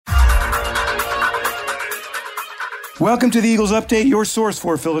Welcome to the Eagles Update, your source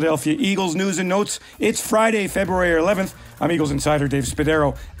for Philadelphia Eagles news and notes. It's Friday, February 11th. I'm Eagles insider Dave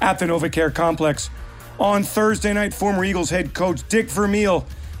Spadaro at the NovaCare Complex. On Thursday night, former Eagles head coach Dick Vermeil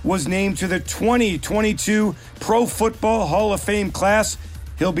was named to the 2022 Pro Football Hall of Fame class.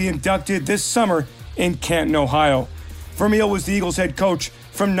 He'll be inducted this summer in Canton, Ohio. Vermeil was the Eagles head coach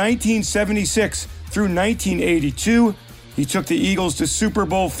from 1976 through 1982. He took the Eagles to Super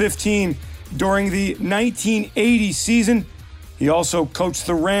Bowl 15 during the 1980 season. He also coached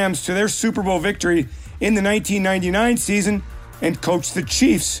the Rams to their Super Bowl victory in the 1999 season and coached the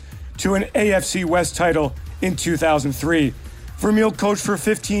Chiefs to an AFC West title in 2003. Vermeil coached for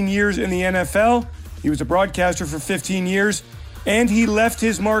 15 years in the NFL. He was a broadcaster for 15 years, and he left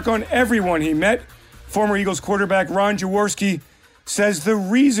his mark on everyone he met. Former Eagles quarterback Ron Jaworski says the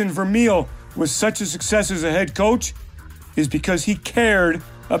reason Vermeil was such a success as a head coach is because he cared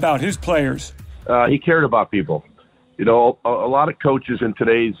about his players. He cared about people. You know, a lot of coaches in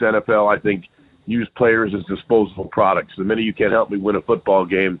today's NFL, I think, use players as disposable products. The minute you can't help me win a football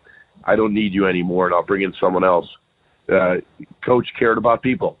game, I don't need you anymore, and I'll bring in someone else. Coach cared about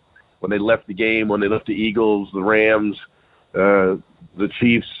people. When they left the game, when they left the Eagles, the Rams, the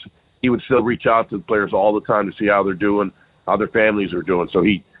Chiefs, he would still reach out to the players all the time to see how they're doing, how their families are doing. So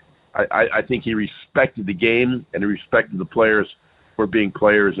I think he respected the game and he respected the players for being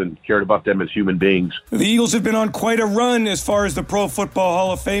players and cared about them as human beings. The Eagles have been on quite a run as far as the Pro Football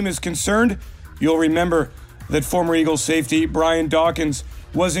Hall of Fame is concerned. You'll remember that former Eagles safety Brian Dawkins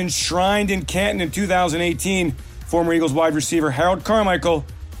was enshrined in Canton in 2018. Former Eagles wide receiver Harold Carmichael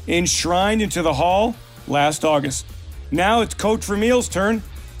enshrined into the Hall last August. Now it's Coach Vermeil's turn.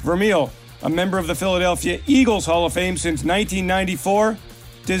 Vermeil, a member of the Philadelphia Eagles Hall of Fame since 1994,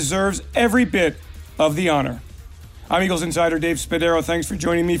 deserves every bit of the honor. I'm Eagles insider Dave Spadaro. Thanks for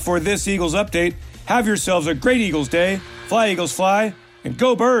joining me for this Eagles Update. Have yourselves a great Eagles day. Fly, Eagles, fly, and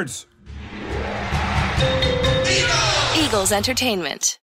go Birds! Eagles Entertainment.